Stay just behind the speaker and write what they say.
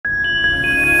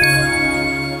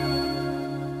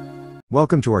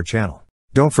Welcome to our channel.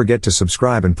 Don't forget to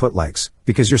subscribe and put likes,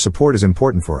 because your support is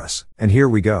important for us. And here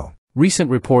we go. Recent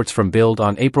reports from Bild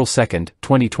on April 2,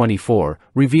 2024,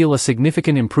 reveal a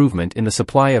significant improvement in the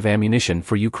supply of ammunition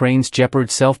for Ukraine's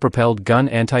Gepard self-propelled gun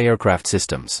anti-aircraft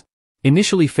systems.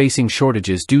 Initially facing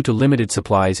shortages due to limited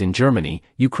supplies in Germany,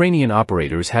 Ukrainian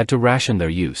operators had to ration their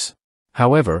use.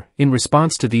 However, in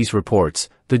response to these reports,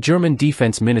 the German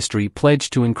Defense Ministry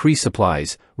pledged to increase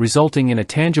supplies, resulting in a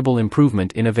tangible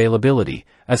improvement in availability,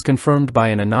 as confirmed by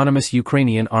an anonymous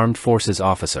Ukrainian armed forces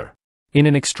officer. In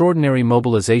an extraordinary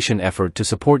mobilization effort to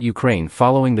support Ukraine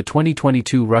following the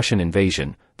 2022 Russian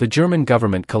invasion, the German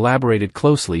government collaborated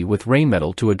closely with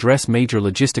Rheinmetall to address major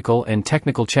logistical and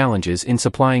technical challenges in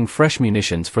supplying fresh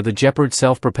munitions for the Gepard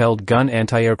self-propelled gun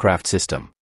anti-aircraft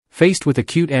system. Faced with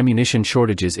acute ammunition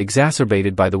shortages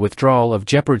exacerbated by the withdrawal of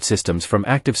Gepard systems from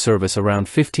active service around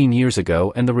 15 years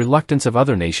ago and the reluctance of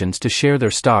other nations to share their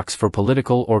stocks for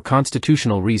political or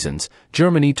constitutional reasons,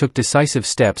 Germany took decisive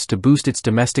steps to boost its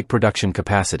domestic production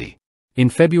capacity. In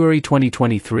February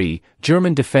 2023,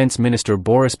 German Defense Minister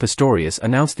Boris Pistorius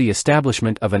announced the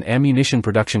establishment of an ammunition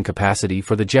production capacity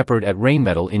for the Gepard at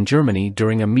Rheinmetall in Germany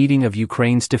during a meeting of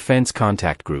Ukraine's Defense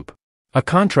Contact Group. A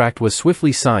contract was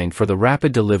swiftly signed for the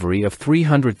rapid delivery of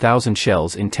 300,000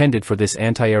 shells intended for this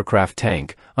anti-aircraft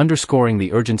tank, underscoring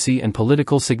the urgency and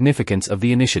political significance of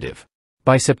the initiative.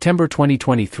 By September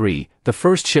 2023, the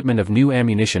first shipment of new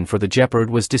ammunition for the Gepard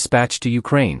was dispatched to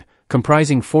Ukraine,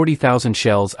 comprising 40,000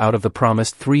 shells out of the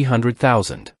promised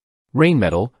 300,000.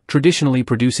 Rheinmetall, traditionally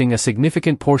producing a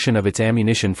significant portion of its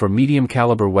ammunition for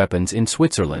medium-caliber weapons in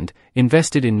Switzerland,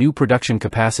 invested in new production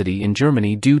capacity in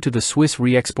Germany due to the Swiss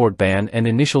re-export ban and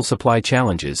initial supply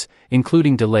challenges,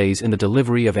 including delays in the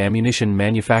delivery of ammunition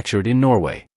manufactured in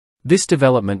Norway. This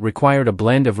development required a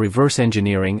blend of reverse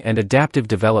engineering and adaptive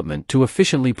development to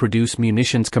efficiently produce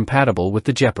munitions compatible with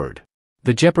the Gepard.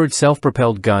 The Gepard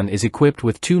self-propelled gun is equipped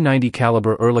with two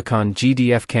 90-caliber Oerlikon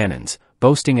GDF cannons,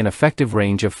 boasting an effective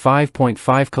range of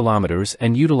 5.5 kilometers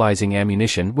and utilizing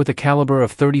ammunition with a caliber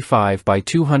of 35 by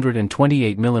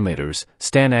 228 mm,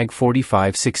 Stanag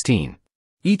 45-16.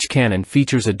 Each cannon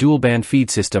features a dual-band feed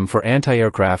system for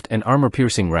anti-aircraft and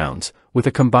armor-piercing rounds, with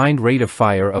a combined rate of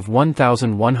fire of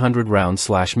 1,100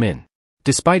 rounds/min.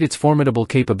 Despite its formidable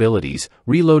capabilities,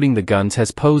 reloading the guns has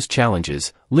posed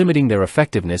challenges, limiting their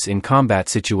effectiveness in combat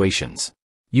situations.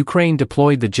 Ukraine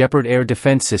deployed the Gepard air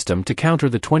defense system to counter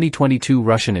the 2022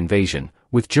 Russian invasion,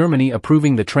 with Germany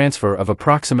approving the transfer of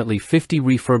approximately 50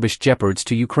 refurbished Gepards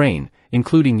to Ukraine,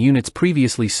 including units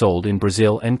previously sold in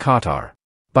Brazil and Qatar.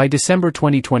 By December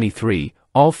 2023,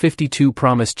 all 52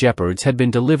 promised Gepards had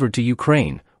been delivered to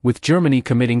Ukraine, with Germany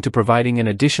committing to providing an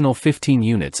additional 15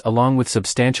 units along with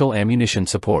substantial ammunition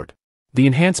support. The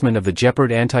enhancement of the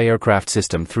Gepard anti-aircraft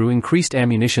system through increased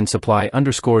ammunition supply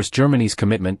underscores Germany's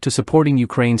commitment to supporting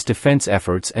Ukraine's defense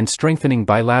efforts and strengthening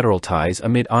bilateral ties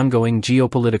amid ongoing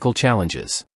geopolitical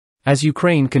challenges. As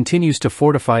Ukraine continues to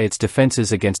fortify its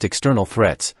defenses against external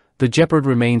threats, the Gepard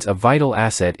remains a vital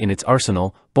asset in its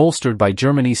arsenal, bolstered by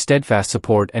Germany's steadfast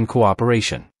support and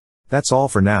cooperation. That's all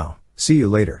for now. See you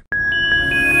later.